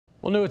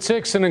Well, new at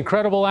 6, an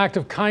incredible act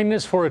of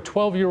kindness for a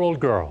 12-year-old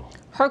girl.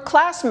 Her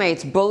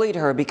classmates bullied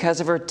her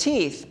because of her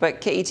teeth, but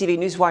KETV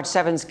News Watch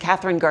 7's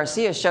Catherine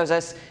Garcia shows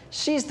us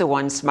she's the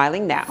one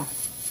smiling now.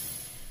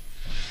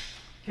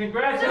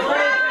 Congratulations,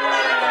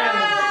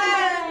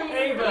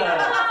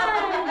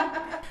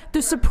 Ava!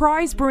 The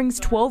surprise brings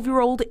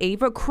 12-year-old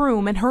Ava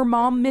Kroom and her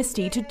mom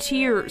Misty to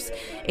tears.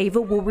 Ava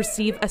will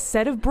receive a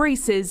set of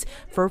braces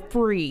for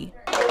free.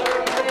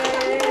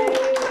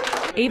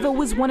 Ava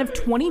was one of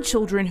 20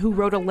 children who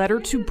wrote a letter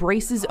to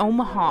Braces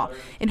Omaha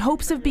in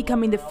hopes of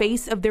becoming the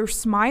face of their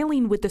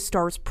Smiling with the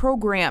Stars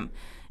program.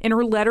 In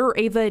her letter,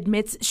 Ava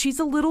admits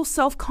she's a little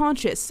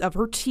self-conscious of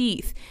her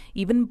teeth,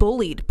 even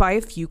bullied by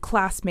a few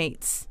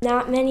classmates.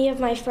 Not many of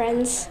my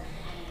friends'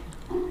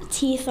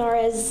 teeth are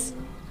as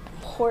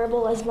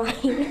horrible as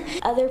mine.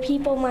 Other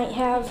people might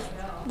have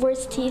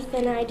worse teeth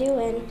than I do,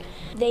 and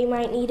they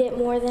might need it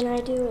more than I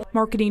do.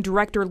 Marketing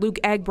director Luke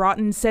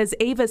Agbrotten says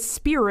Ava's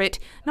spirit,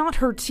 not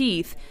her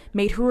teeth,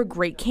 made her a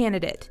great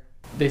candidate.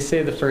 They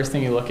say the first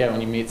thing you look at when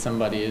you meet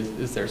somebody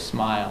is their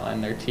smile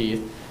and their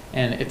teeth.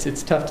 And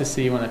it's tough to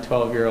see when a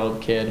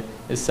 12-year-old kid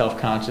is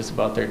self-conscious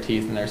about their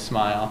teeth and their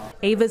smile.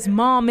 Ava's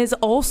mom is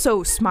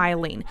also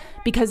smiling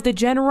because the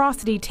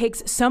generosity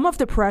takes some of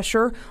the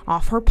pressure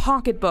off her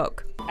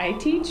pocketbook. I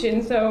teach,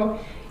 and so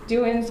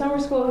doing summer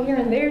school here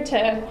and there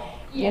to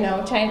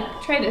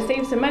try to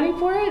save some money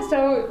for it.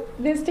 So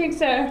this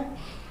takes a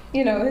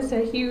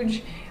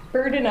huge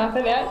burden off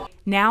of that.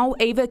 Now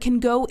Ava can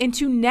go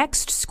into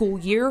next school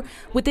year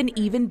with an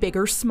even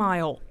bigger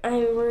smile.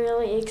 I'm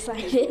really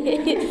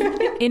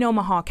excited. In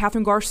Omaha,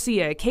 Catherine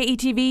Garcia,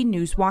 KETV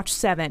News Watch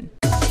 7.